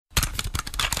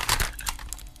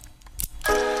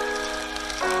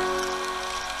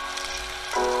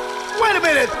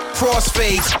minute.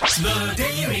 Crossfade. The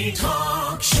Daily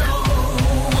Talk Show.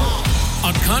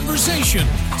 A conversation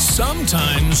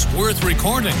sometimes worth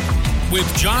recording with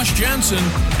Josh Jansen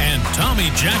and Tommy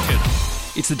Jacket.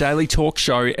 It's the Daily Talk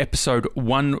Show, episode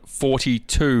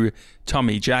 142.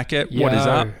 Tommy Jacket, what is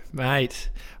up? Mate?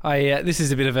 This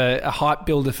is a bit of a hype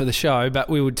builder for the show, but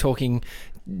we were talking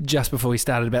just before we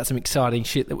started about some exciting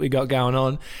shit that we got going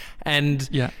on, and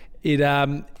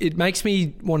it makes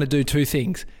me want to do two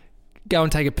things: go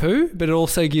and take a poo, but it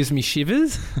also gives me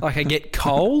shivers. Like I get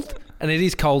cold, and it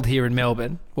is cold here in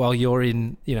Melbourne while you're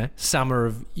in summer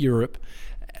of Europe.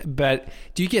 But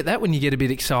do you get that when you get a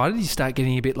bit excited? You start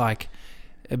getting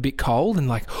a bit cold and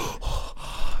like.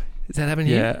 Does that happen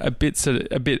here? Yeah, a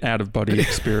bit out of body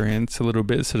experience, a little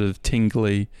bit sort of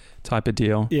tingly type of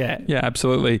deal. Yeah. Yeah,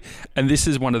 absolutely. And this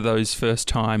is one of those first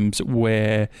times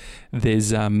where there's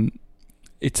the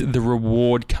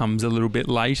reward comes a little bit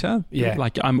later. Yeah.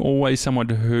 Like I'm always someone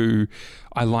who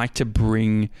I like to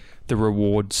bring the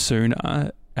reward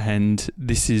sooner. And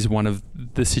this is one of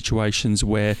the situations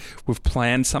where we've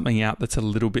planned something out that's a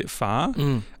little bit far.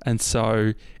 And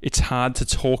so it's hard to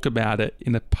talk about it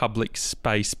in a public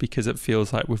space because it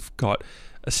feels like we've got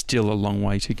still a long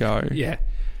way to go. Yeah.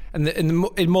 And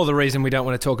more the reason we don't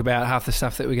want to talk about half the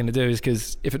stuff that we're going to do is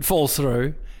because if it falls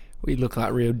through, we look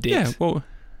like real dicks.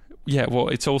 Yeah, well,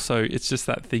 it's just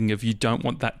that thing of you don't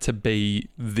want that to be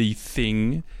the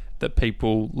thing that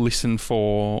people listen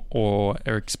for or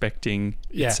are expecting.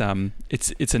 Yeah.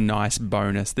 It's a nice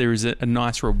bonus. There is a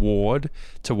nice reward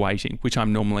to waiting, which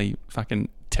I'm normally fucking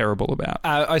terrible about.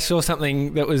 I saw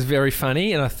something that was very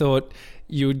funny and I thought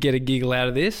you would get a giggle out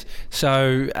of this.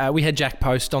 So we had Jack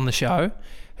Post on the show,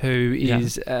 who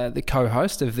is the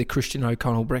co-host of the Christian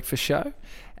O'Connell Breakfast Show.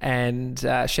 And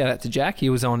shout out to Jack.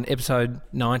 He was on episode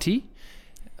 90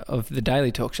 of the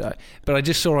Daily Talk Show. But I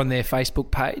just saw on their Facebook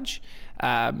page,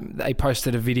 they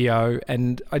posted a video,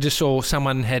 and I just saw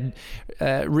someone had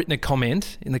written a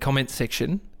comment in the comments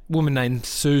section, a woman named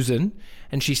Susan,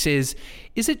 and she says,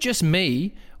 "Is it just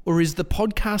me, or is the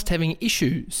podcast having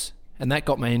issues?" And that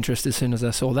got my interest as soon as I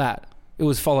saw that. It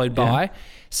was followed by,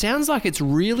 "Sounds like it's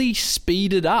really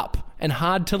speeded up and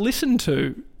hard to listen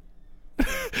to."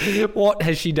 What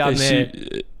has she done there?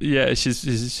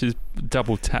 She's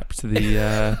double tapped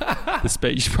the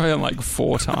speech probably on like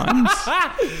 4 times.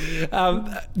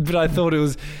 But I thought it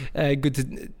was good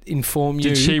to inform you.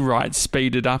 Did she write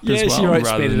 "speed it up" as well? Yeah, she wrote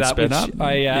rather "speed it up." than "sped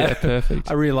up"? Yeah, perfect.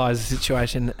 I realised the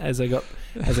situation as I got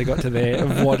to there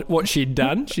of what she'd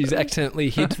done. She's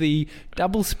accidentally hit the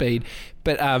double speed.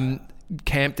 But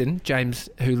Campton, James,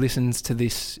 who listens to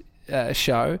this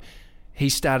show, he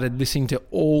started listening to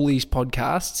all these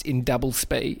podcasts in double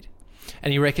speed.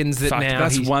 And he reckons that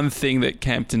that's one thing that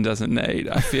Campton doesn't need.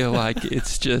 I feel like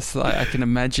it's just like I can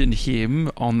imagine him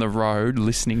on the road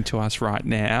listening to us right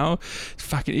now.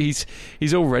 Fucking,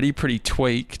 he's already pretty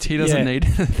tweaked. He doesn't need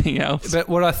anything else. But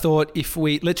what I thought,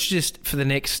 let's just for the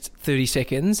next 30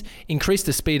 seconds increase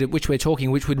the speed at which we're talking,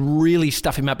 which would really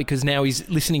stuff him up because now he's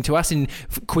listening to us in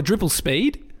quadruple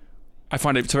speed. I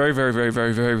find it very, very, very,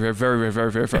 very, very, very, very,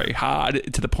 very, very, very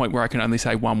hard to the point where I can only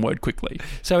say one word quickly.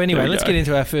 So anyway, let's get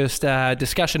into our first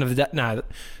discussion of the day. No,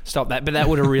 stop that. But that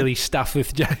would have really stuffed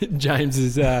with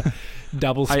James's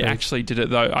double speed. I actually did it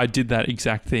though. I did that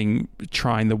exact thing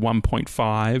trying the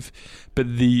 1.5.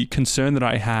 But the concern that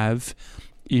I have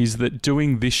is that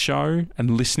doing this show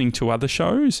and listening to other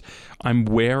shows, I'm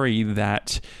wary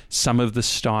that some of the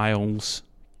styles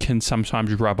can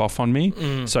sometimes rub off on me.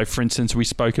 So for instance, we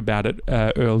spoke about it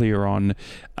earlier on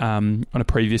a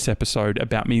previous episode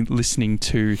about me listening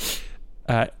to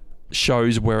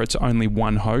shows where it's only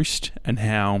one host and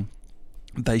how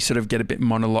they sort of get a bit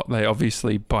monologue. They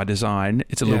obviously, by design,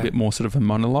 it's a little bit more sort of a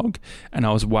monologue, and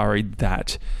I was worried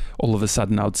that all of a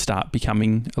sudden I would start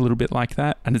becoming a little bit like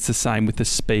that. And it's the same with the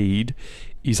speed.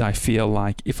 Is I feel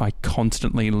like if I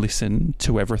constantly listen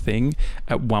to everything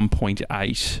at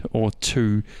 1.8 or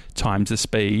 2 times the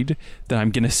speed, then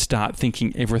I'm going to start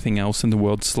thinking everything else in the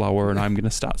world slower and I'm going to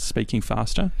start speaking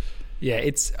faster. Yeah,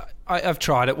 I've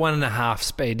tried it. 1.5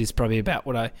 speed is probably about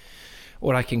what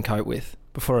I can cope with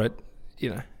before it,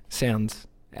 sounds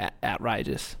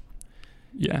outrageous.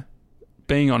 Yeah.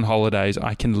 Being on holidays,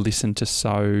 I can listen to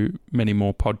so many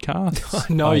more podcasts.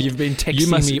 I know, you've been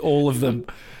texting me all of them.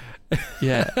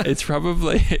 Yeah, it's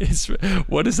probably.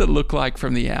 What does it look like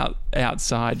from the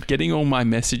outside? Getting all my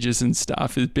messages and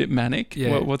stuff is a bit manic.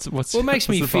 Yeah. It makes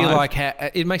me feel like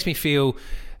it makes me feel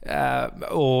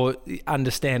or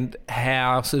understand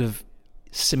how sort of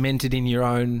cemented in your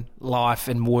own life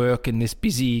and work and this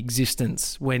busy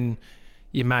existence when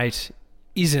your mate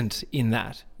isn't in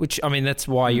that, which, I mean, that's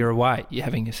why you're away. You're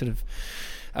having a sort of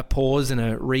a pause and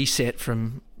a reset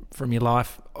from your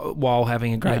life while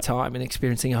having a great time and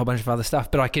experiencing a whole bunch of other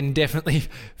stuff. But I can definitely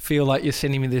feel like you're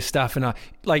sending me this stuff, and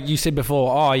like you said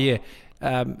before, you've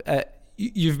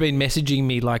been messaging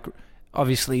me like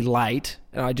obviously late,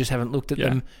 and I just haven't looked at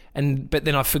them, but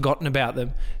then I've forgotten about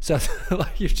them. So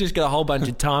like you've just got a whole bunch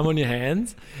of time on your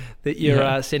hands that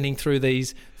you're sending through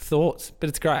these thoughts, but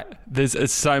it's great.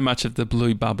 There's so much of the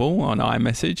blue bubble on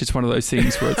iMessage. It's one of those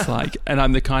things where it's like, and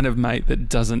I'm the kind of mate that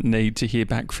doesn't need to hear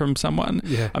back from someone.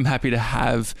 Yeah. I'm happy to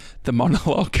have the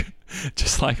monologue,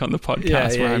 just like on the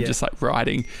podcast where I'm just like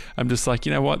writing. I'm just like,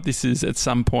 you know what, this is at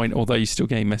some point, although you're still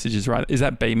getting messages, right? Is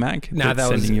that BMAC? No, that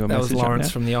was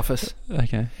Lawrence from the office.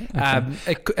 Okay.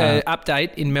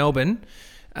 Update in Melbourne.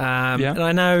 And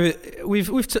I know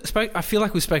I feel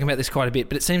like we've spoken about this quite a bit,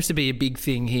 but it seems to be a big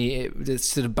thing here. It's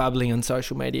sort of bubbling on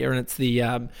social media, and it's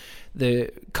the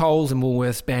Coles and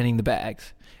Woolworths banning the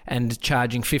bags and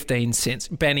charging 15 cents,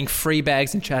 banning free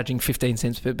bags and charging 15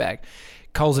 cents per bag.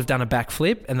 Coles have done a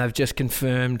backflip, and they've just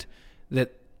confirmed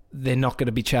that they're not going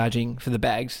to be charging for the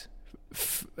bags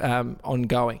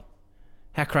ongoing.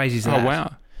 How crazy is that? Oh,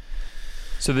 wow.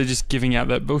 So they're just giving out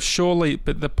that. Well, surely,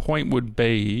 but the point would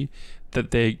be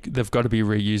that they've got to be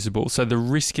reusable. So the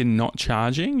risk in not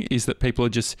charging is that people are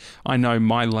just, I know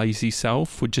my lazy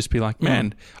self would just be like,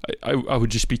 man, I would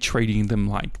just be treating them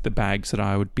like the bags that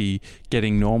I would be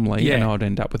getting normally, and I would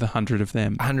end up with 100 of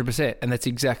them. 100%, and that's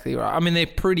exactly right. I mean, they're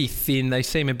pretty thin. They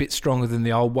seem a bit stronger than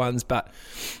the old ones, but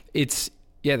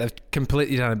they've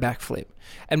completely done a backflip.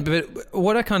 But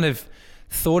what I kind of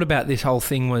thought about this whole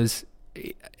thing was,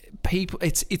 people,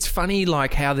 it's funny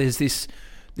like how there's this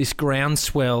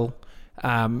groundswell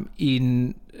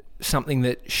in something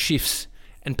that shifts,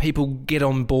 and people get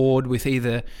on board with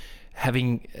either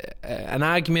having an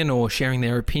argument or sharing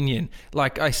their opinion.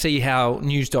 Like I see how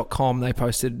news.com, they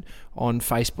posted on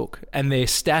Facebook, and their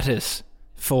status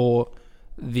for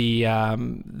the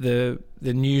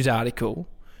news article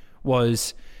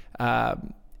was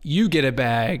you get a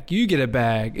bag.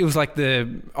 It was like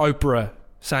the Oprah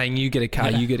saying you get a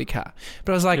car, you get a car.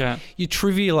 But I was like, you're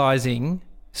trivialising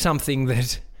something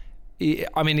that,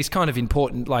 I mean, it's kind of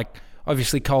important. Like,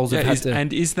 obviously, Coles have had to...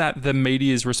 And is that the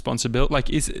media's responsibility? Like,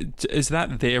 is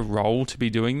that their role to be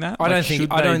doing that? I don't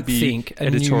think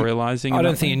editorialising. I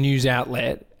don't think a news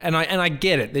outlet, and I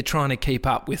get it. They're trying to keep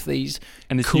up with these,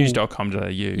 and it's news.com.au.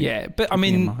 Yeah, but I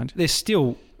mean, they're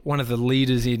still one of the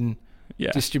leaders in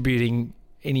distributing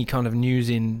any kind of news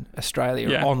in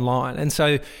Australia online, and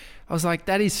so I was like,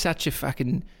 that is such a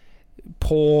fucking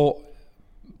poor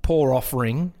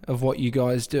offering of what you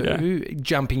guys do,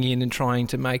 jumping in and trying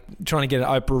to get an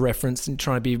Oprah reference and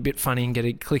trying to be a bit funny and get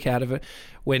a click out of it,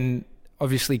 when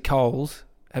obviously Coles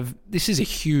this is a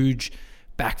huge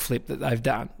backflip that they've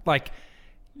done, like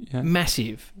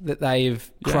massive, that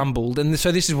they've crumbled. And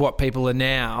so this is what people are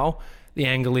now, the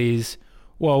angle is,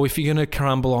 well, if you're going to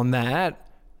crumble on that,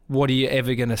 what are you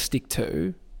ever going to stick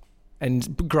to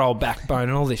and grow a backbone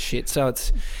and all this shit? So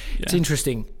it's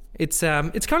interesting. It's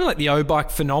kind of like the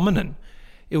O-bike phenomenon.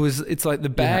 It's like the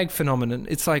bag phenomenon.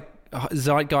 It's like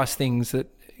zeitgeist things that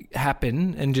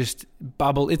happen and just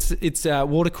bubble. It's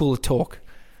water cooler talk.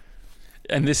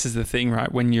 And this is the thing,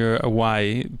 right? When you're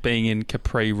away, being in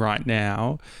Capri right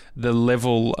now, the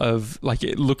level of like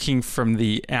looking from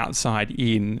the outside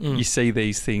in, you see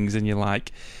these things and you're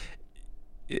like,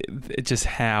 just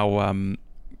how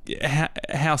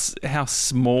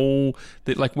small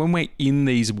that, like, when we're in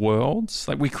these worlds,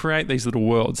 like we create these little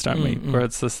worlds, don't we? Where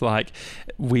it's just like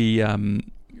we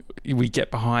get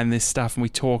behind this stuff and we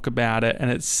talk about it, and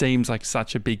it seems like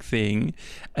such a big thing,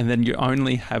 and then you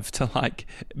only have to like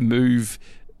move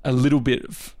a little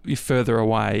bit further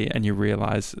away, and you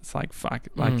realize it's like fuck,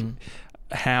 like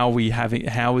how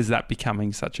is that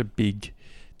becoming such a big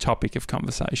topic of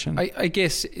conversation? I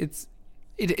guess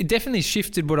it definitely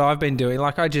shifted what I've been doing.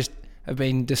 Like I just have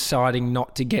been deciding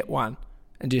not to get one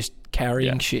and just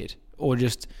carrying shit, or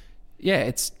just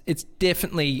it's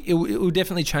definitely it will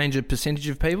definitely change a percentage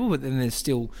of people, but then there's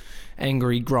still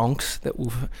angry gronks that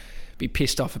will be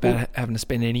pissed off about having to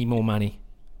spend any more money.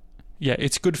 Yeah,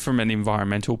 it's good from an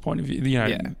environmental point of view. You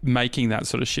know, making that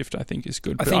sort of shift, I think, is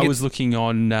good. But I was looking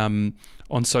on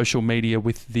social media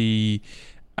with the.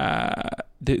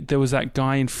 There was that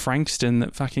guy in Frankston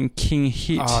that fucking King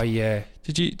hit. Oh yeah.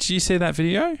 Did you see that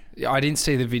video? I didn't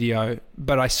see the video,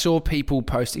 but I saw people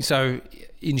posting. So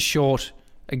in short,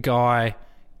 a guy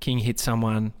King hit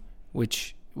someone,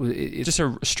 which it's just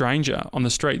a stranger on the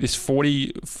street. This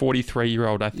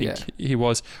 43-year-old, I think he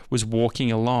was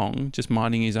walking along, just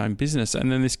minding his own business,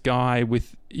 and then this guy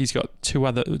he's got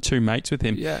two mates with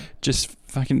him, just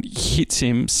fucking hits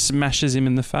him, smashes him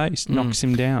in the face, knocks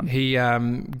him down. He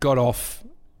got off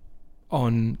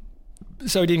on,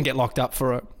 so he didn't get locked up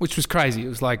for it, which was crazy. It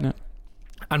was like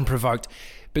unprovoked.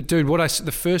 But dude,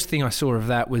 the first thing I saw of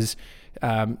that was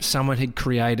someone had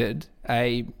created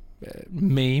a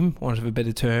meme, want of a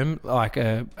better term, like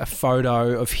a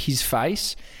photo of his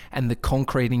face and the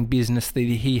concreting business that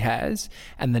he has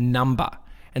and the number.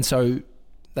 And so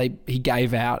he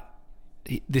gave out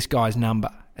this guy's number.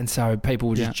 And so people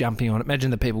were just jumping on it. Imagine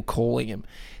the people calling him.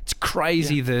 It's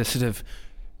crazy the sort of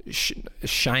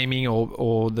shaming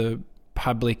or the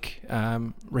public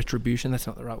retribution. That's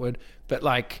not the right word. But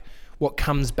like what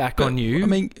comes back on you. I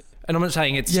mean, and I'm not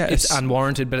saying it's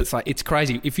unwarranted, but it's like, it's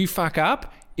crazy. If you fuck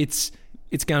up, it's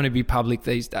going to be public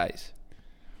these days.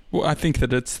 Well, I think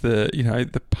that it's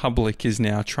the public is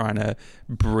now trying to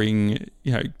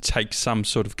take some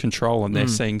sort of control, and they're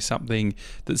seeing something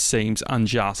that seems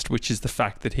unjust, which is the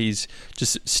fact that he's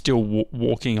just still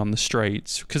walking on the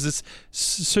streets, because it's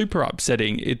super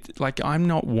upsetting. I'm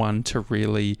not one to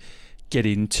really get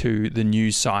into the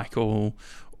news cycle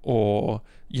or,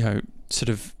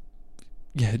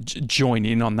 join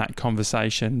in on that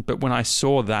conversation. But when I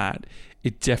saw that,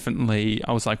 I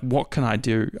was like, what can I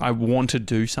do? I want to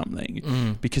do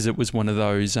something because it was one of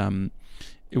those,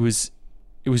 it was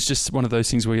just one of those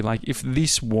things where you're like, if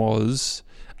this was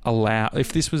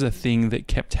a thing that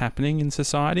kept happening in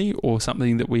society or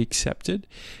something that we accepted,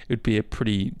 it would be a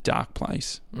pretty dark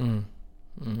place.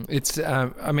 It's,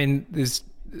 there's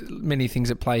many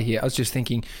things at play here. I was just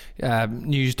thinking,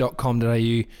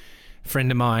 news.com.au,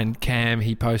 friend of mine, Cam,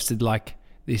 he posted like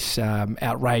this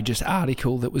outrageous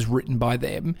article that was written by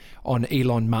them on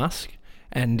Elon Musk,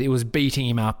 and it was beating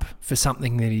him up for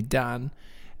something that he'd done.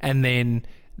 And then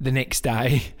the next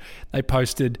day they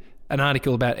posted an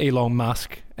article about Elon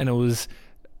Musk, and it was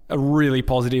a really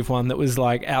positive one that was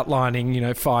like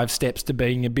outlining 5 steps to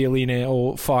being a billionaire,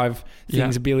 or 5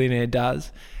 things a billionaire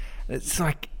does. It's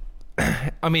like,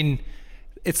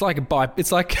 it's like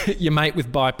your mate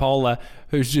with bipolar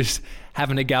who's just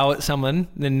having a go at someone.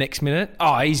 The next minute,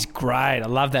 he's great. I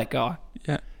love that guy.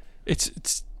 Yeah,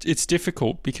 it's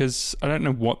difficult because I don't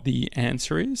know what the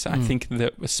answer is. I think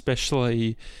that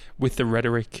especially with the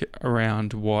rhetoric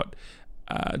around what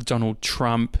Donald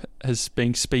Trump has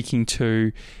been speaking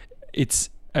to, it's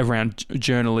around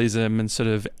journalism and sort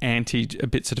of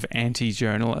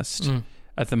anti-journalist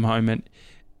at the moment.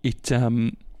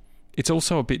 It's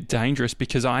also a bit dangerous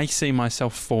because I see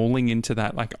myself falling into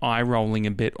that, like eye rolling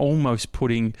a bit, almost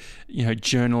putting,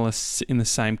 journalists in the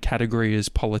same category as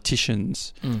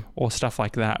politicians or stuff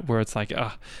like that, where it's like,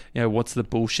 what's the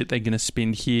bullshit they're going to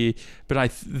spin here?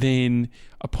 But then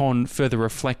upon further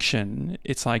reflection,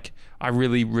 it's like, I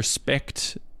really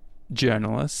respect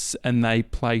journalists and they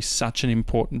play such an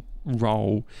important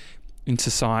role in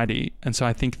society. And so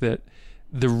I think that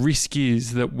the risk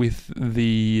is that with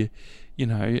the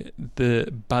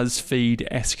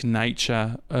BuzzFeed-esque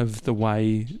nature of the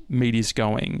way media's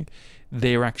going,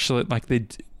 they're actually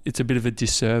it's a bit of a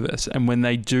disservice. And when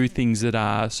they do things that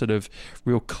are sort of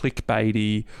real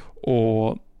clickbaity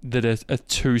or that are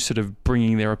too sort of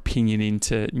bringing their opinion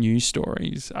into news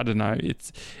stories, I don't know.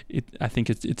 I think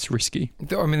it's risky.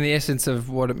 I mean, the essence of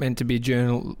what it meant to be a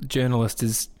journalist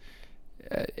is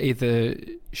either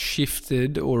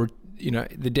shifted or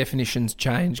the definitions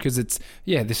change, because there's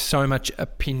so much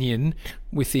opinion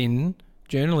within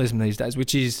journalism these days,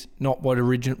 which is not what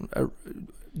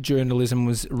journalism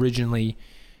was originally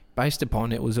based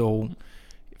upon. It was all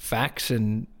facts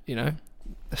and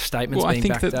statements being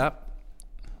backed up.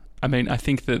 I mean, I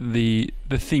think that the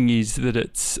thing is that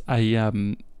it's I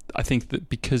think that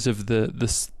because of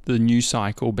the news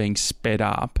cycle being sped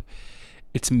up,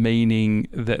 it's meaning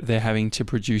that they're having to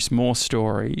produce more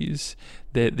stories.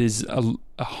 There's a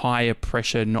higher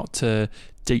pressure not to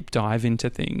deep dive into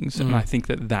things. And I think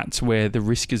that that's where the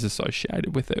risk is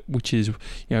associated with it, which is,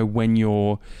 when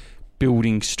you're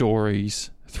building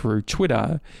stories through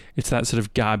Twitter, it's that sort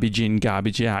of garbage in,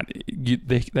 garbage out.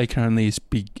 They can only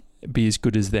be as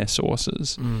good as their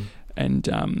sources.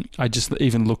 And I just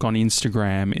even look on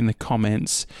Instagram in the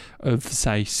comments of,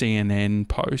 say, CNN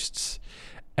posts,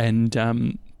 and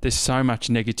there's so much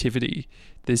negativity.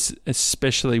 There's,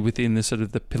 especially within the sort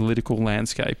of the political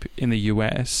landscape in the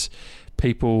US,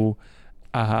 people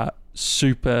are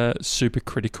super, super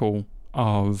critical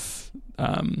of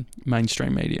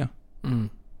mainstream media.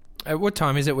 At what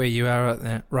time is it where you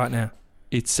are right now?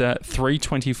 It's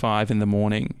 3:25 in the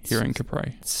morning here in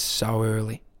Capri. It's so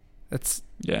early. It's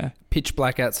Yeah. pitch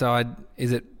black outside.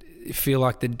 Is it feel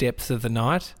like the depth of the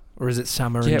night, or is it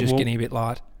summer and just getting a bit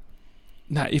light?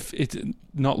 No, if it's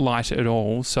not light at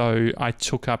all. So I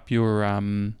took up your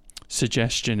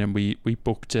suggestion and we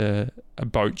booked a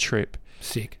boat trip.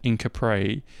 Sick. In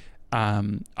Capri.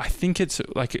 I think it's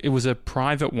like it was a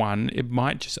private one. It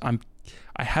might just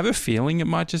I have a feeling it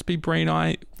might just be Bree and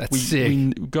I. That's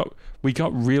sick. We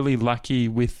got really lucky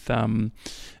with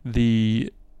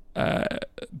the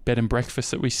bed and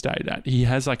breakfast that we stayed at. He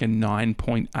has like a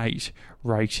 9.8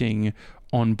 rating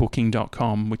on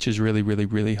Booking.com, which is really, really,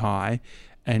 really high.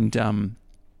 And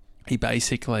he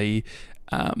basically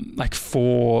like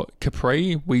for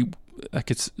Capri,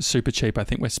 it's super cheap. I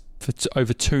think for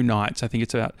over 2 nights. I think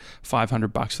it's about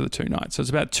 $500 for the 2 nights. So it's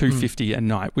about $250 a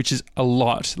night, which is a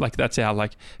lot. Like that's our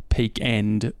like peak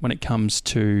end when it comes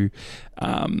to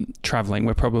traveling.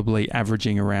 We're probably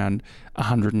averaging around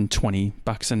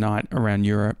 $120 a night around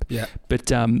Europe. Yeah. But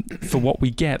for what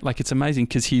we get, like it's amazing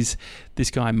because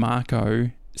this guy Marco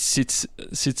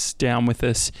sits down with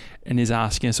us and is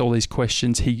asking us all these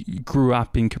questions. He grew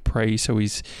up in Capri, so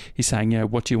he's saying,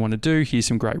 what do you want to do? Here's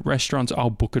some great restaurants. I'll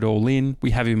book it all in.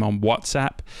 We have him on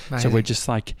WhatsApp. Amazing. So we're just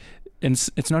like, and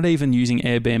it's not even using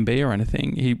Airbnb or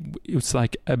anything. It was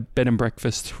like a bed and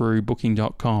breakfast through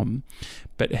Booking.com,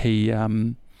 but he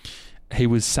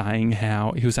was saying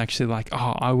how he was actually like,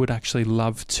 I would actually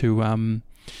love to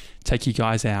take you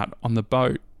guys out on the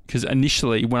boat. Because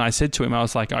initially, when I said to him, I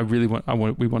was like, we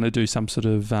want to do some sort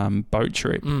of boat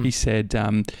trip. He said,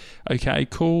 okay,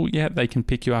 cool. Yeah, they can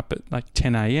pick you up at like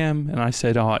 10 a.m. And I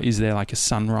said, is there like a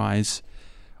sunrise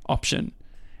option?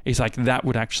 He's like, that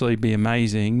would actually be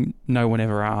amazing. No one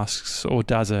ever asks or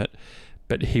does it.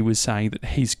 But he was saying that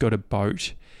he's got a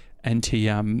boat, and he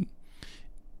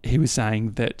was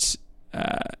saying that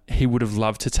he would have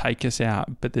loved to take us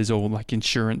out, but there's all like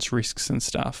insurance risks and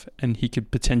stuff, and he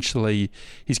could potentially,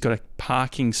 he's got a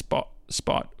parking spot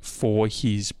for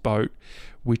his boat,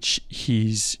 which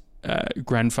his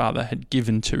grandfather had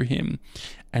given to him,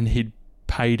 and he'd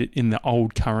paid it in the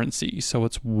old currency, so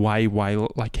it's way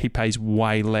like he pays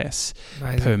way less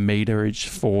per meterage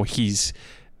for his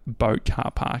boat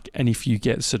car park. And if you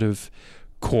get sort of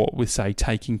caught with, say,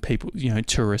 taking people,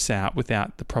 tourists out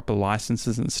without the proper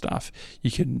licenses and stuff, you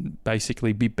can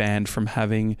basically be banned from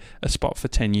having a spot for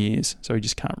 10 years. So he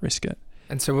just can't risk it.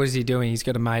 And so what is he doing? He's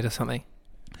got a mate or something?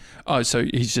 Oh, so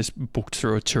he's just booked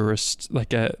through a tourist,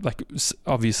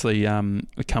 obviously a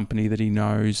company that he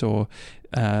knows, or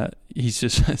he's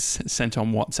just sent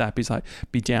on WhatsApp. He's like,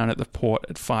 be down at the port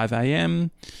at 5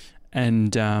 a.m.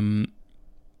 and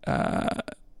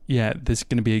there's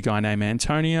going to be a guy named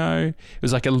Antonio. It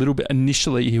was like a little bit,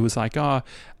 initially he was like, he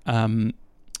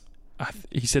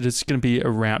said it's going to be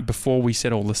around, before we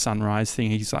said all the sunrise thing,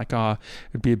 he's like,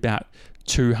 it'd be about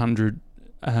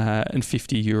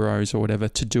 250 euros or whatever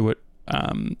to do it,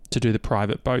 to do the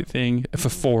private boat thing for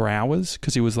 4 hours.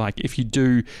 Because he was like, if you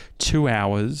do 2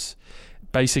 hours,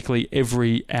 basically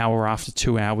every hour after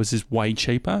 2 hours is way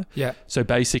cheaper. Yeah. So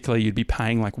basically you'd be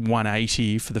paying like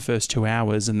 $180 for the first 2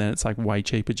 hours, and then it's like way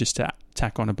cheaper just to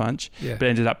tack on a bunch. Yeah. But it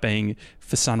ended up being,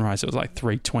 for sunrise, it was like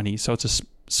 $320. So it's a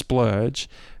splurge.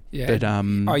 Yeah.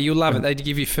 But you'll love it. They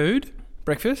give you food,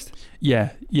 breakfast? Yeah.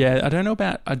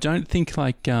 I don't think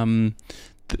like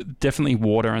definitely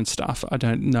water and stuff. I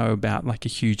don't know about like a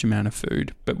huge amount of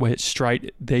food, but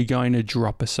they're going to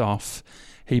drop us off.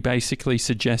 He basically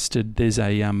suggested there's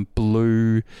a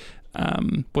blue,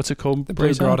 what's it called? The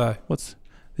Blue Grotto.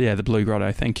 The Blue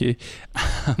Grotto, thank you.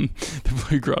 The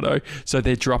Blue Grotto. So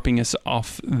they're dropping us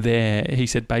off there. He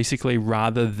said basically,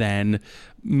 rather than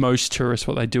most tourists,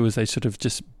 what they do is they sort of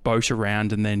just boat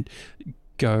around and then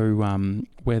go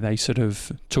where they sort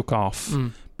of took off.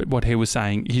 But what he was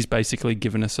saying, he's basically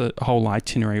given us a whole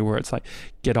itinerary where it's like,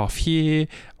 get off here,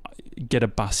 get a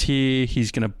bus here.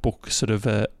 He's going to book sort of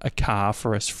a car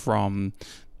for us from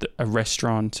a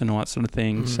restaurant and all that sort of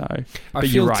thing. So, I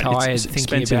feel tired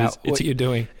thinking about what you're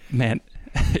doing. Man,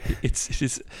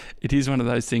 it is one of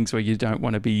those things where you don't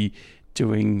want to be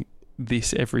doing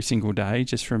this every single day,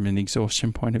 just from an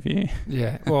exhaustion point of view.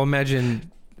 Yeah. Well,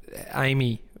 imagine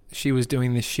Amy. She was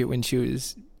doing this shit when she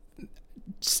was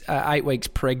 8 weeks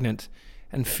pregnant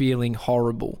and feeling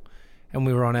horrible. And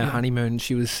we were on our honeymoon.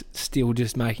 She was still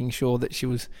just making sure that she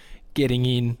was getting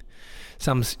in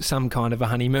some kind of a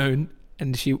honeymoon.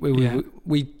 And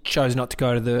we chose not to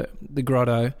go to the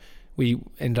grotto. We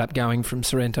ended up going from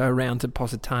Sorrento around to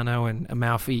Positano and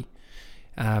Amalfi,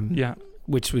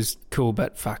 which was cool.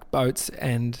 But fuck, boats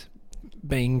and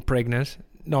being pregnant,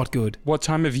 not good. What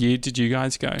time of year did you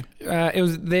guys go? It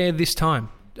was there this time,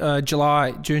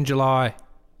 June, July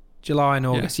and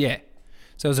August. Yeah.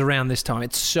 So it was around this time.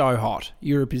 It's so hot.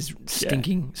 Europe is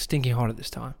stinking hot at this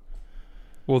time.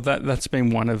 Well, that's been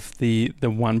one of the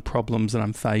one problems that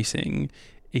I'm facing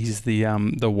is the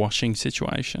washing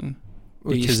situation.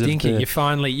 Well, you're stinking.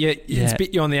 It's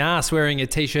bit you on the ass wearing a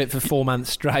T-shirt for 4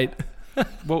 months straight.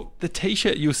 Well, the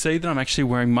T-shirt, you'll see that I'm actually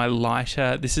wearing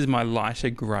this is my lighter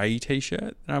grey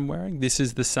T-shirt that I'm wearing. This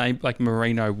is the same, like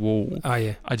merino wool. Oh,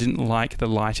 yeah. I didn't like the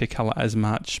lighter colour as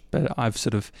much, but I've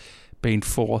sort of been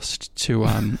forced to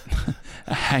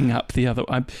hang up the other.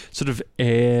 I'm sort of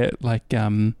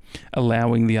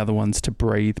allowing the other ones to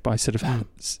breathe by sort of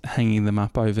hanging them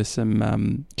up over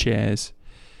some chairs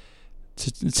to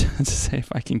see if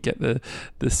I can get the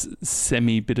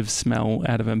semi bit of smell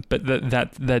out of them. But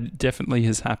that definitely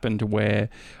has happened where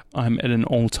I'm at an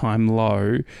all-time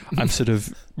low. I'm sort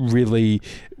of really,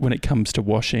 when it comes to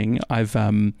washing, I've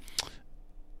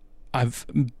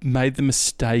made the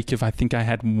mistake of, I think I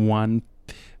had one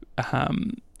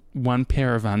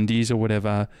pair of undies or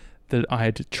whatever that I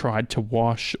had tried to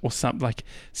wash or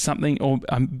something, or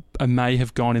I may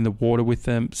have gone in the water with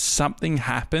them. Something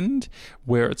happened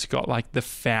where it's got like the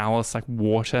foulest, like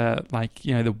water, like,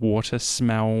 you know, the water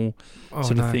smell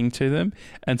of thing to them.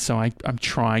 And so I'm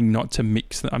trying not to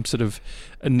mix them. I'm sort of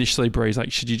initially Bree's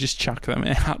like, should you just chuck them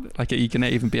out? Like, are you going to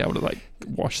even be able to like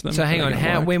wash them? So hang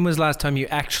on, when was the last time you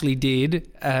actually did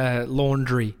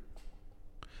laundry?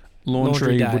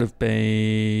 Laundry would have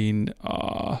been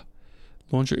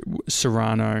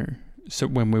Serrano. So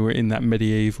when we were in that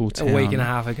medieval town, a week and a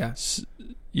half ago.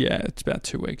 Yeah, it's about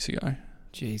 2 weeks ago.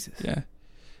 Jesus. Yeah.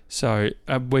 So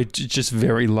we're just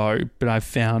very low, but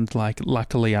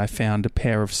luckily I found a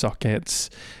pair of sockets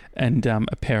and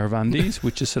a pair of undies,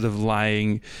 which are sort of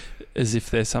laying as if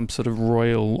they're some sort of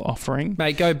royal offering.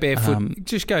 Mate, go barefoot.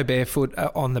 Just go barefoot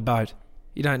on the boat.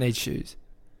 You don't need shoes.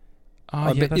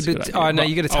 Oh, yeah, that's a good idea. No,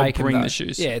 you got to take them. I'll bring the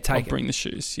shoes. Yeah, I'll bring the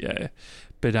shoes. Yeah,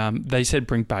 but they said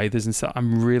bring bathers and stuff.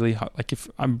 I'm really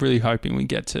hoping we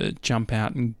get to jump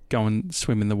out and go and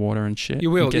swim in the water and shit.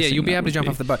 You will. Yeah, you'll be able to jump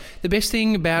off the boat. The best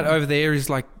thing about over there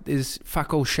is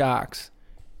fuck all sharks,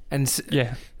 and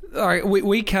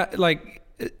we can't, like,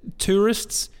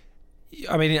 tourists.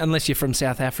 I mean, unless you're from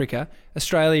South Africa,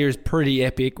 Australia is pretty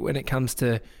epic when it comes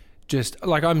to just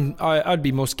like I'd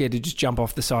be more scared to just jump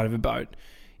off the side of a boat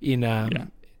in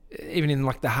even in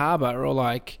like the harbour or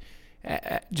like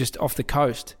just off the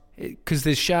coast, because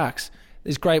there's sharks.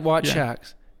 There's great white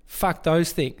sharks. Fuck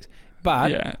those things.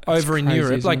 But over in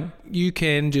Europe, like, you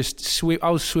can just swim. I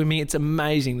was swimming. It's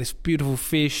amazing. This beautiful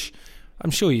fish.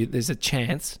 I'm sure there's a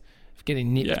chance of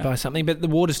getting nipped by something, but the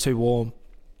water's too warm.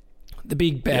 The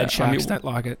big bad sharks don't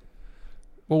like it.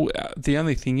 Well, the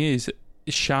only thing is,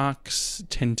 sharks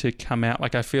tend to come out,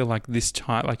 like, I feel like this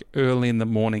time, like early in the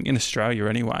morning in Australia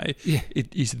anyway,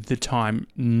 it is the time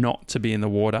not to be in the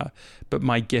water. But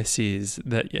my guess is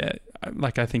that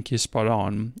I think you're spot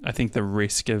on. I think the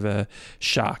risk of a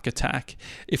shark attack,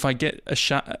 if I get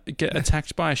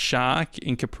attacked by a shark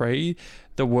in Capri,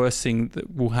 the worst thing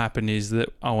that will happen is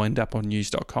that I'll end up on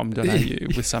news.com.au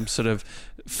with some sort of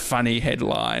funny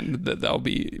headline that they'll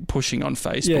be pushing on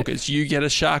Facebook. It's you get a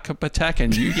shark attack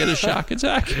and you get a shark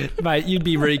attack. Mate, you'd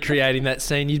be recreating that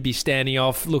scene. You'd be standing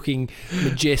off looking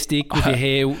majestic with your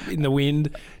hair in the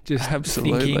wind, just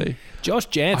thinking, Josh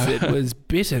Jansen was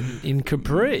bitten in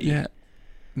Capri. Yeah.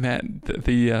 Matt,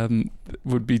 the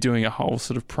would be doing a whole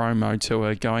sort of promo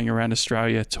tour going around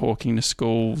Australia talking to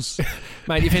schools.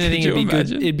 Mate, if anything,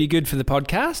 it'd be good for the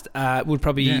podcast. Would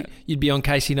probably you'd be on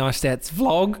Casey Neistat's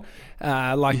vlog,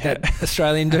 that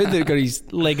Australian dude that got his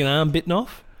leg and arm bitten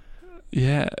off.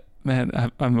 Yeah, man,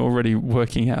 I'm already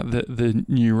working out the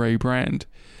new rebrand.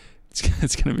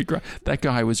 It's going to be great. That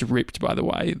guy was ripped, by the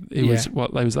way. He was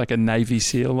like a Navy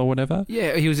SEAL or whatever.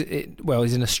 Yeah, he's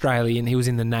an Australian. He was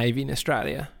in the Navy in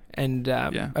Australia. And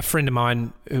a friend of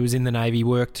mine who was in the Navy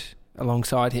worked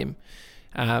alongside him.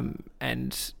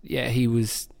 He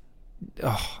was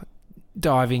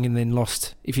diving and then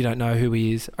lost, if you don't know who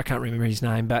he is, I can't remember his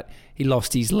name, but he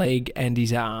lost his leg and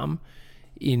his arm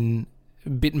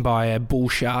bitten by a bull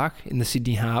shark in the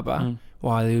Sydney Harbour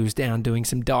while he was down doing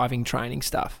some diving training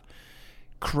stuff.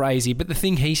 Crazy. But the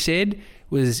thing he said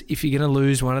was, if you're going to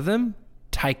lose one of them,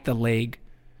 take the leg,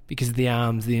 because the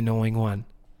arm's the annoying one.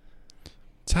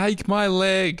 Take my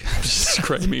leg. I'm just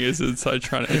screaming as it's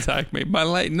trying to attack me. My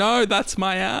leg. No, that's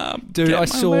my arm. Dude, I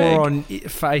saw on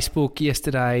Facebook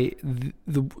yesterday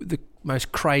the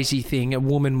most crazy thing. A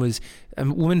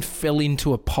woman fell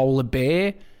into a polar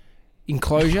bear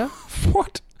enclosure.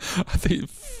 What? I think it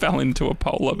fell into a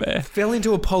polar bear. Fell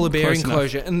into a polar bear Close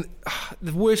enclosure, and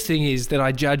the worst thing is that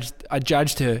I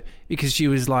judged her because she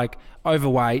was like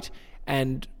overweight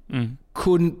and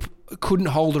couldn't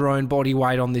hold her own body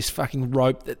weight on this fucking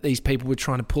rope that these people were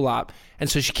trying to pull up, and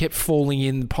so she kept falling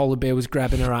in. The polar bear was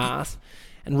grabbing her ass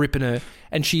and ripping her,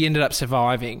 and she ended up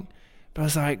surviving. But I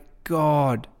was like,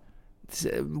 God,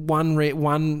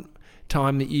 one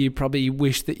time that you probably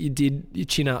wish that you did your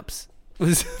chin-ups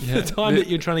was the time that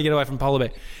you're trying to get away from polar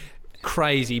bear.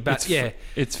 Crazy, but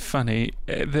it's funny.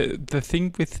 The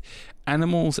thing with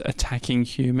animals attacking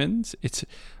humans, it's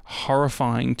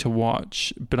horrifying to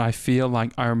watch, but I feel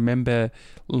like I remember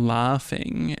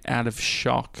laughing out of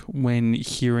shock when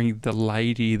hearing the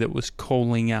lady that was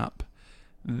calling up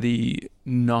the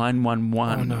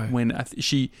 911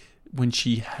 when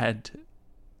she had,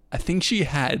 I think she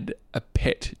had a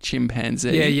pet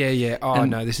chimpanzee. Yeah. Oh,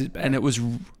 no, this is bad. And it was,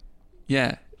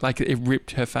 like it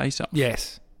ripped her face off.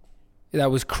 Yes.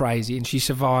 That was crazy, and she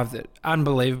survived it.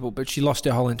 Unbelievable, but she lost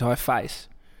her whole entire face.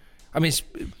 I mean,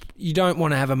 you don't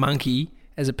want to have a monkey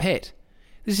as a pet.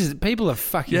 People have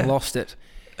fucking lost it.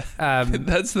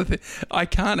 That's the thing. I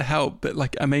can't help but,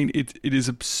 like, I mean, it is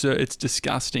absurd. It's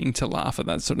disgusting to laugh at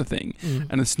that sort of thing,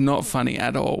 and it's not funny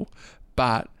at all.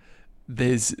 But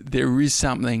there is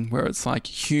something where it's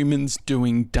like humans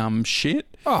doing dumb shit.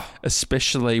 Oh.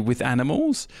 Especially with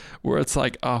animals, where it's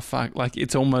like, oh fuck, like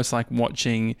it's almost like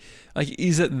watching, like,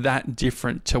 is it that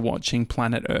different to watching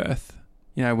Planet Earth?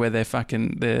 You know, where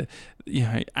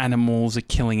animals are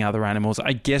killing other animals.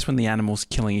 I guess when the animal's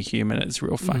killing a human, it's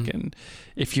real fucking,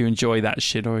 if you enjoy that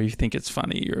shit or you think it's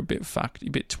funny, you're a bit fucked, you're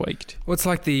a bit tweaked. What's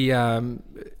like the,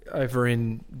 over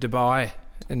in Dubai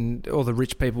and all the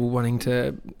rich people wanting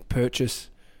to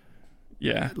purchase,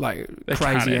 like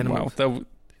crazy animals. Well.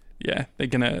 They're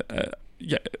gonna.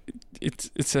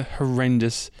 It's a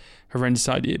horrendous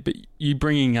idea. But you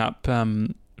bringing up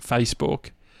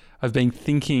Facebook, I've been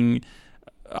thinking.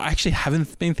 I actually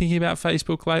haven't been thinking about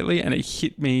Facebook lately, and it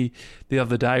hit me the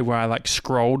other day where I like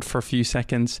scrolled for a few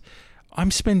seconds. I'm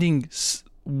spending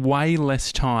way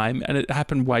less time, and it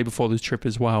happened way before the trip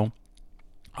as well.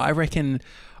 I reckon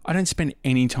I don't spend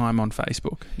any time on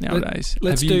Facebook nowadays.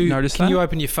 Have you noticed that? Can you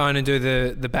open your phone and do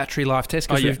the battery life test?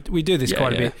 Because we do this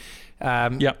quite a bit.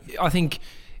 I think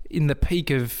in the peak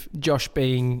of Josh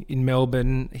being in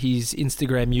Melbourne, his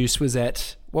Instagram use was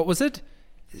at, what was it?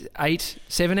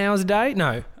 7 hours a day?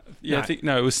 No. Yeah, no. I think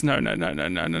it was no. It was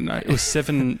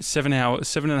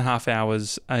 7.5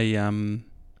 hours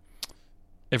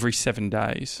every 7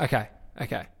 days. Okay.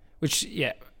 Which,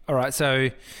 all right, so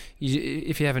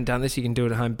if you haven't done this, you can do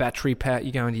it at home. Battery power,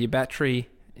 you go into your battery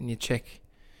and you check.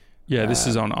 Yeah, this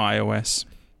is on iOS.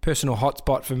 Personal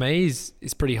hotspot for me is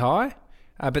pretty high.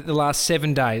 But the last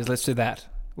 7 days, let's do that.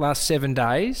 Last 7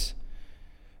 days,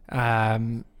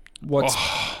 what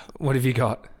have you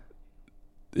got?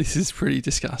 This is pretty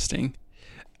disgusting.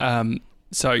 So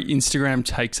Instagram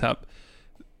takes up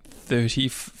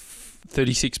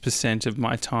 36% of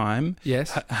my time.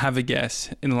 Yes. Have a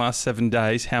guess in the last 7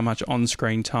 days how much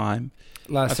on-screen time.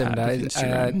 Last 7 days,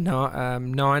 9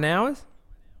 hours.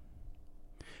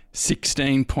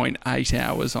 16.8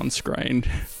 hours on screen.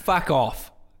 Fuck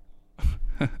off.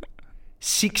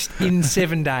 in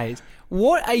 7 days.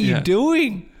 What are you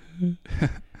doing?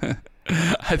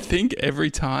 I think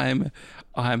every time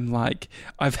I'm like,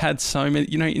 I've had so many,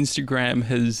 Instagram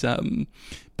has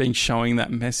been showing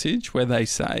that message where they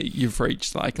say you've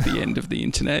reached like the end of the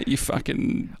internet, you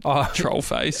fucking troll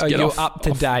face. You're up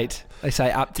to date. They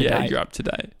say up to date. Yeah, you're up to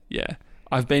date. Yeah.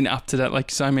 I've been up to date, like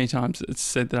so many times it's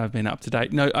said that I've been up to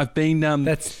date. No, I've been...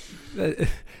 it's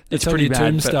pretty bad.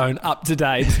 Tombstone, up to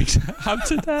date. Up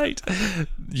to date.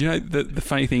 The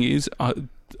funny thing is,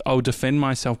 I'll defend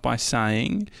myself by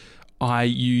saying I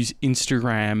use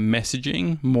Instagram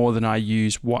messaging more than I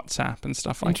use WhatsApp and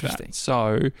stuff like that.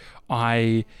 So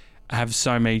I have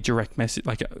so many direct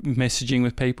messaging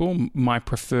with people. My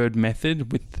preferred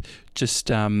method with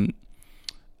just...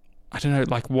 I don't know,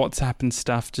 like WhatsApp and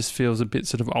stuff just feels a bit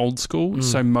sort of old school.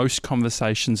 So most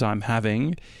conversations I'm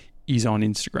having is on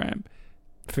Instagram.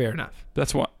 Fair enough.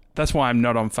 That's why I'm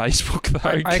not on Facebook though.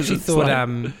 I actually thought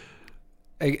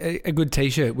a good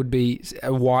T-shirt would be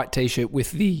a white T-shirt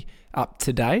with the up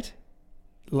to date,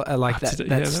 like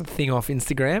that thing off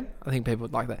Instagram. I think people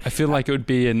would like that. I feel like it would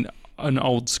be an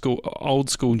old school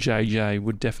JJ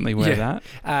would definitely wear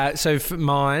that. So for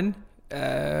mine.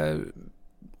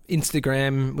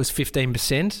 Instagram was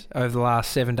 15% over the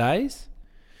last 7 days,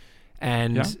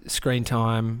 and screen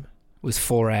time was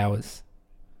 4 hours.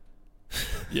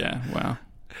 Yeah, wow.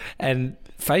 And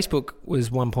Facebook was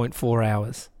 1.4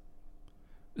 hours.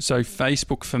 So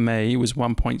Facebook for me was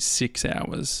 1.6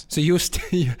 hours. So you're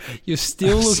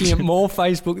still looking at more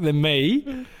Facebook than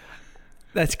me.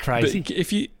 That's crazy. But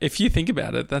if you think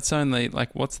about it, that's only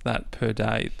like, what's that per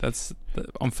day? That's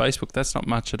on Facebook. That's not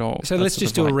much at all. So that's let's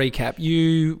just do a recap.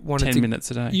 You wanted 10 minutes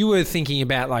a day. You were thinking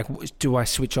about like, do I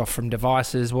switch off from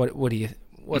devices?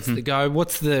 What's the go?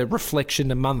 What's the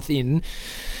reflection a month in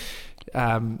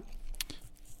to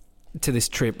this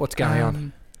trip? What's going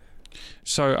on?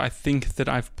 So I think that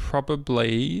I've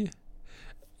probably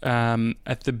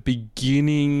at the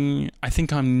beginning, I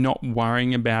think I'm not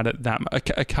worrying about it that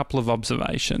much. A couple of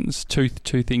observations. Two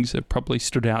things that probably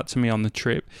stood out to me on the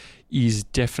trip is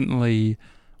definitely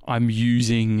I'm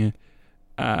using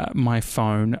my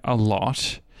phone a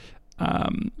lot.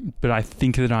 But I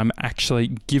think that I'm actually,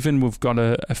 given we've got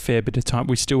a fair bit of time,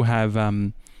 we still have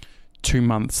 2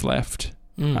 months left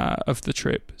of the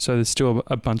trip. So there's still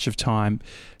a bunch of time.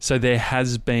 So there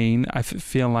has been, I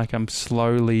feel like I'm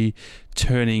slowly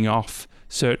turning off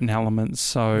certain elements.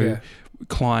 So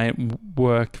client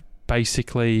work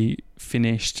basically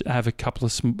finished. I have a couple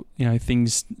of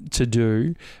things to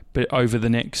do, but over the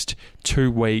next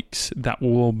 2 weeks that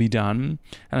will all be done.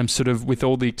 And I'm sort of, with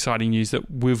all the exciting news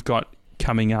that we've got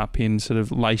coming up in sort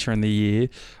of later in the year,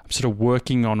 I'm sort of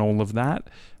working on all of that.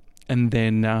 And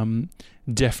then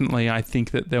definitely I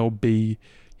think that there'll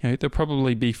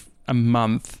probably be a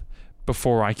month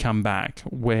before I come back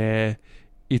where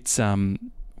it's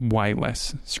way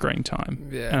less screen time.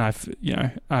 Yeah. And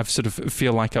I've sort of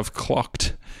feel like I've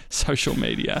clocked social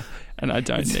media and I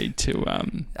don't need to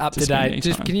up to date.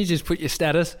 Can you just put your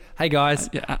status? Hey guys,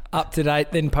 up to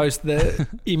date, then post the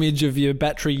image of your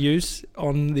battery use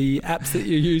on the apps that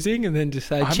you're using and then just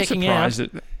say checking out.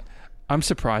 I'm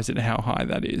surprised at how high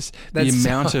that is. That's the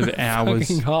amount so of hours.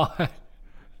 Fucking high.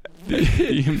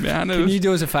 The amount of. Can you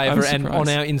do us a favour and on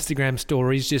our Instagram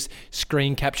stories just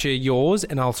screen capture yours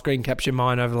and I'll screen capture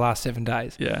mine over the last 7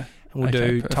 days. Yeah. And we'll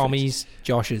do perfect. Tommy's,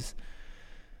 Josh's.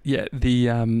 Yeah.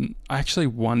 I actually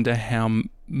wonder how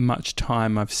much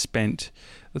time I've spent.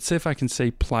 Let's see if I can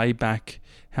see playback.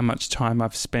 How much time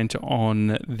I've spent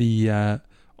on the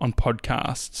on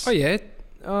podcasts. Oh yeah.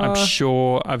 I'm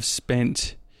sure I've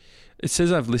spent. It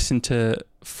says I've listened to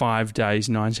 5 days,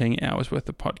 19 hours worth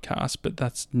of podcasts, but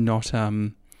that's not.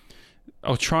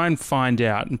 I'll try and find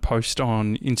out and post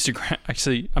on Instagram.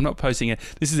 Actually, I'm not posting it.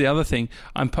 This is the other thing.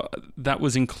 That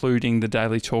was including the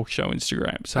Daily Talk Show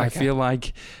Instagram. So okay. I feel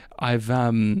like I've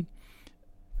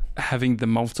having the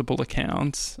multiple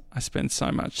accounts. I spend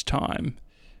so much time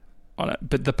on it,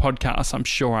 but the podcast, I'm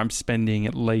sure I'm spending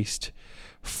at least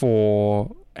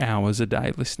 4 hours a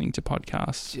day listening to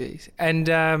podcasts. Jeez.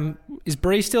 And is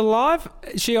Bree still alive?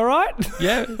 Is she all right?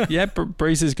 Yeah.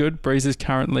 Breeze is good. Breeze is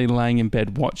currently laying in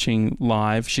bed watching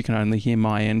live. She can only hear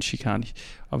my end. She can't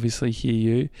obviously hear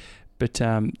you. But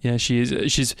she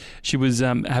is. She was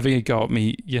having a go at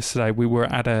me yesterday. We were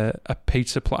at a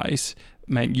pizza place.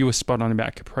 Mate, you were spot on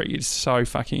about Capri. It's so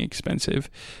fucking expensive.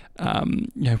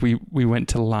 We went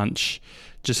to lunch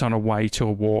just on a way to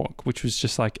a walk, which was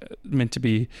just like meant to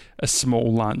be a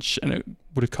small lunch, and it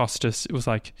would have cost us, it was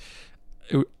like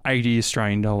 80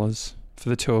 Australian dollars for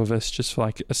the two of us, just for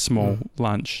like a small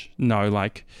lunch. No,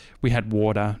 like we had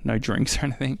water, no drinks or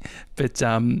anything. But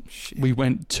we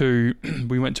went to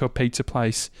a pizza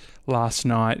place last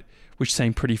night, which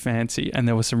seemed pretty fancy, and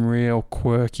there were some real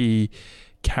quirky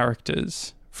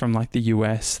characters from like the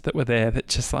US that were there, that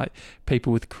just like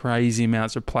people with crazy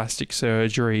amounts of plastic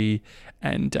surgery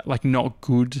and like not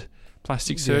good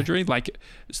plastic surgery, like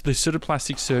the sort of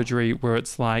plastic surgery where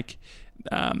it's like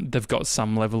they've got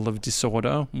some level of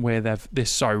disorder where they're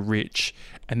so rich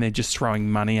and they're just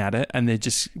throwing money at it and they're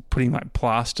just putting like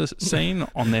plasticine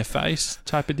on their face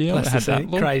type of deal. It had that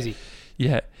look. Crazy.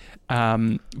 Yeah.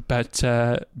 But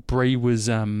Bree was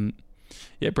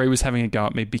Bree was having a go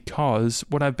at me because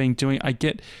what I've been doing, I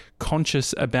get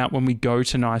conscious about when we go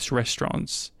to nice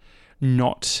restaurants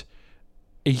not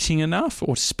eating enough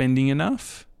or spending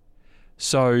enough.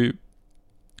 So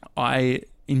I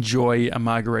enjoy a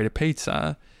margherita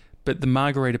pizza, but the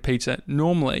margherita pizza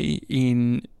normally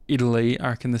in Italy, I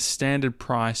reckon the standard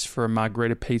price for a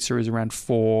margherita pizza is around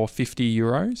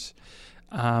 €4.50.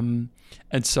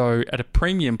 And so at a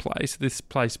premium place, this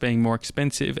place being more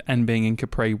expensive and being in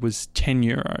Capri was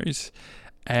 €10.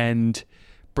 And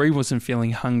Brie wasn't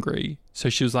feeling hungry. So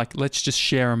she was like, let's just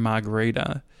share a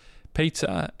margherita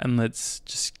pizza and let's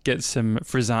just get some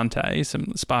frizzante,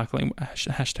 some sparkling,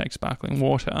 hashtag sparkling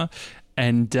water.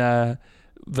 And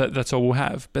that's all we'll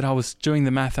have. But I was doing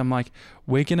the math. I'm like,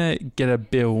 we're going to get a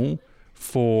bill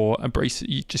for a brie.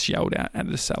 You just yelled out at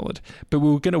the salad. But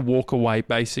we were going to walk away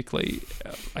basically.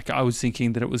 Like I was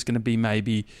thinking that it was going to be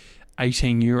maybe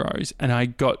 18 euros. And I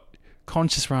got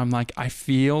conscious where I'm like, I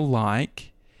feel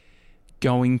like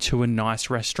going to a nice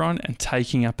restaurant and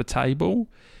taking up a table,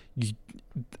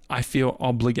 I feel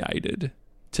obligated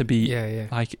to be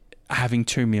like having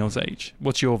 2 meals each.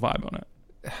 What's your vibe on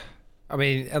it? I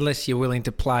mean, unless you're willing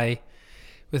to play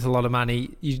with a lot of money,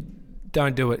 you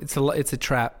don't do it. It's a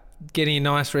trap. Getting a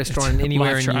nice restaurant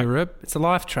anywhere in Europe, it's a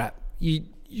life trap.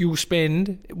 You'll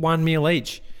spend 1 meal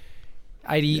each,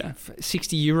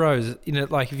 60 euros in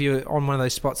it. Like if you're on one of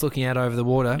those spots looking out over the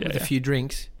water with a few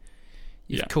drinks,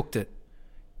 you've cooked it.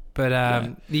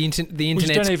 But the internet. We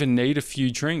don't even need a few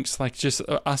drinks. Like just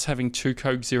us having 2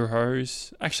 Coke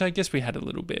Zeros. Actually, I guess we had a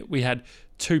little bit. We had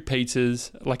 2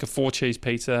 pizzas, like a 4-cheese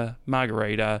pizza,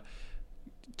 margarita,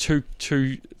 two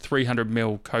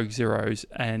 300ml Coke Zeros,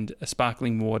 and a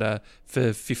sparkling water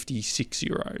for 56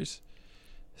 euros.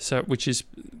 So,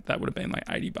 that would have been like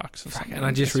 $80 or something. And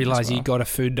I just realised you got a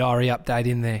food diary update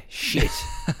in there. Shit.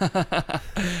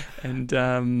 and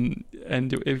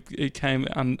it came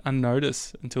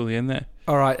unnoticed until the end there.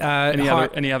 All right.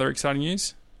 Any other exciting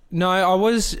news? No, I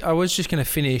was just going to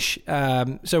finish.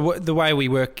 The way we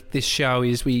work this show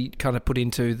is we kind of put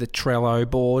into the Trello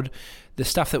board the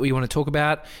stuff that we want to talk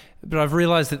about. But I've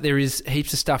realised that there is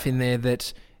heaps of stuff in there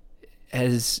that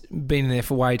has been there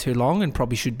for way too long and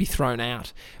probably should be thrown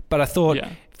out. But I thought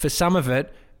for some of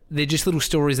it, they're just little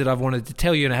stories that I've wanted to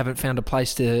tell you and I haven't found a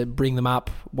place to bring them up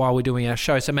while we're doing our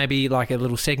show. So maybe like a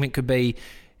little segment could be,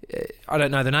 I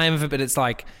don't know the name of it, but it's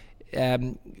like,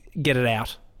 get it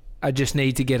out. I just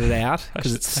need to get it out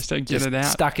because it's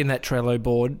stuck in that Trello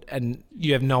board and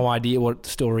you have no idea what the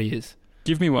story is.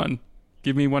 Give me one.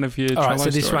 Give me one of your Trello stories. All right, so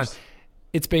this stories. one.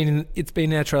 It's been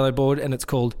our Trello board and it's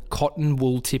called Cotton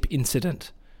Wool Tip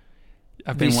Incident.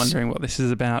 I've been wondering what this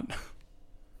is about.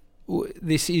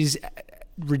 This is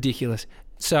ridiculous.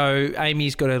 So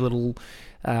Amy's got a little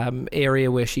area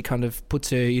where she kind of puts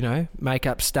her,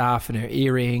 makeup stuff and her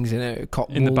earrings and her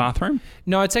cotton wool. In the bathroom?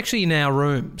 No, it's actually in our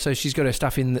room. So she's got her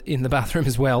stuff in the bathroom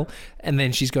as well. And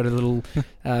then she's got a little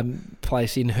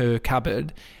place in her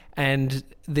cupboard. And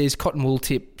there's cotton wool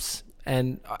tips.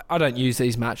 And I don't use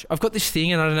these much. I've got this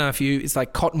thing, and I don't know if it's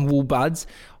like cotton wool buds.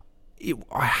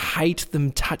 I hate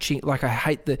them touching. Like I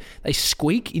hate they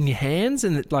squeak in your hands,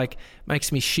 and it like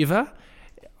makes me shiver.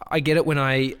 I get it when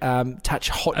I touch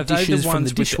hot dishes from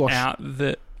the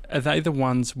dishwasher. Are they the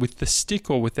ones with the stick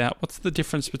or without? What's the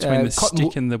difference between the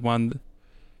stick and the one?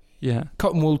 Yeah,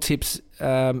 cotton wool tips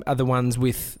are the ones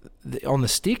with on the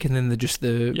stick, and then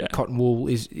the cotton wool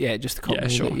is just the cotton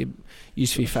wool that you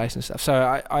use for your face and stuff.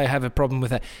 So I have a problem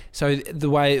with that. So the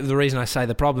reason I say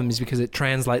the problem is because it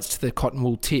translates to the cotton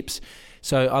wool tips.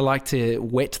 So I like to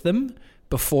wet them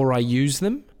before I use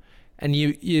them, and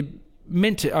you're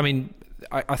meant to. I mean,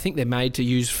 I think they're made to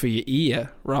use for your ear,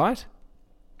 right?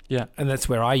 Yeah. And that's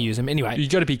where I use them. Anyway.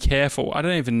 You've got to be careful. I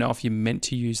don't even know if you're meant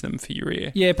to use them for your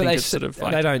ear. Yeah, but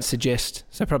they don't suggest,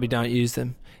 so probably don't use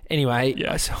them. Anyway,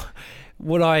 so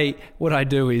what I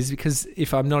do is, because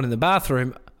if I'm not in the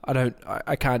bathroom,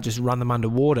 I can't just run them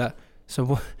underwater.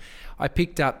 So I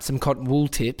picked up some cotton wool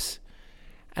tips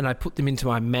and I put them into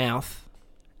my mouth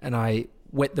and I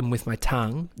wet them with my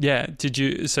tongue. Yeah. Did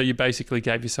you? So you basically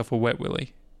gave yourself a wet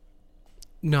willy?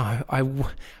 No, I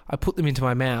put them into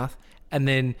my mouth. And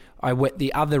then I wet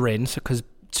the other end because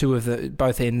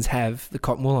both ends have the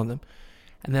cotton wool on them.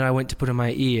 And then I went to put in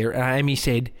my ear, and Amy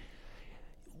said,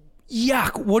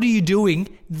 "Yuck! What are you doing?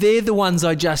 They're the ones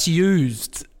I just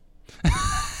used."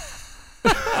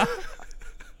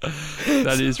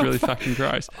 That is really fucking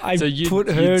gross. I put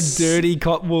her dirty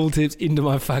cotton wool tips into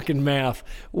my fucking mouth.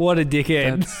 What a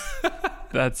dickhead.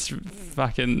 That's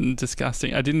fucking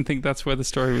disgusting. I didn't think that's where the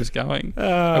story was going.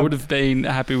 I would have been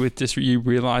happy with just you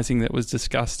realising that it was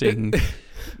disgusting,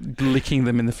 licking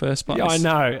them in the first place. I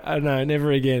know.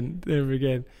 Never again.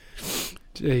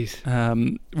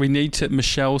 Jeez. We need to...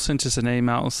 Michelle sent us an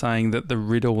email saying that the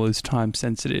riddle is time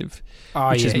sensitive,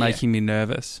 which is making me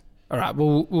nervous. All right,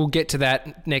 we'll get to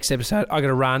that next episode. I got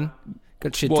to run.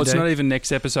 Got shit to do. It's not even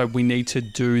next episode. We need to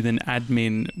do an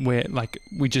admin where, like,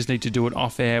 we just need to do it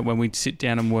off air when we sit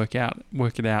down and work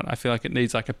it out. I feel like it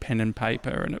needs like a pen and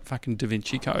paper and a fucking Da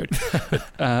Vinci Code.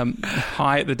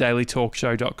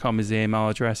 hi@thedailytalkshow.com is the email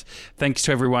address. Thanks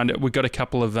to everyone. We've got a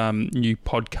couple of new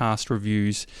podcast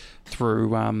reviews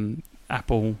through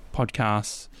Apple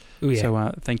Podcasts. Ooh, yeah.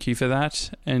 So thank you for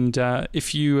that. And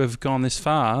if you have gone this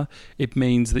far, it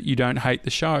means that you don't hate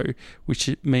the show, which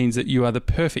means that you are the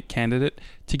perfect candidate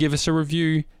to give us a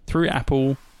review through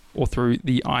Apple or through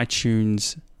the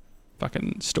iTunes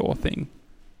fucking store thing.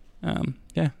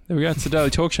 Yeah, there we go. It's the Daily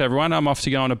Talk Show, everyone. I'm off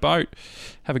to go on a boat.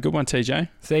 Have a good one, TJ.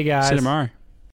 See you guys. See you tomorrow.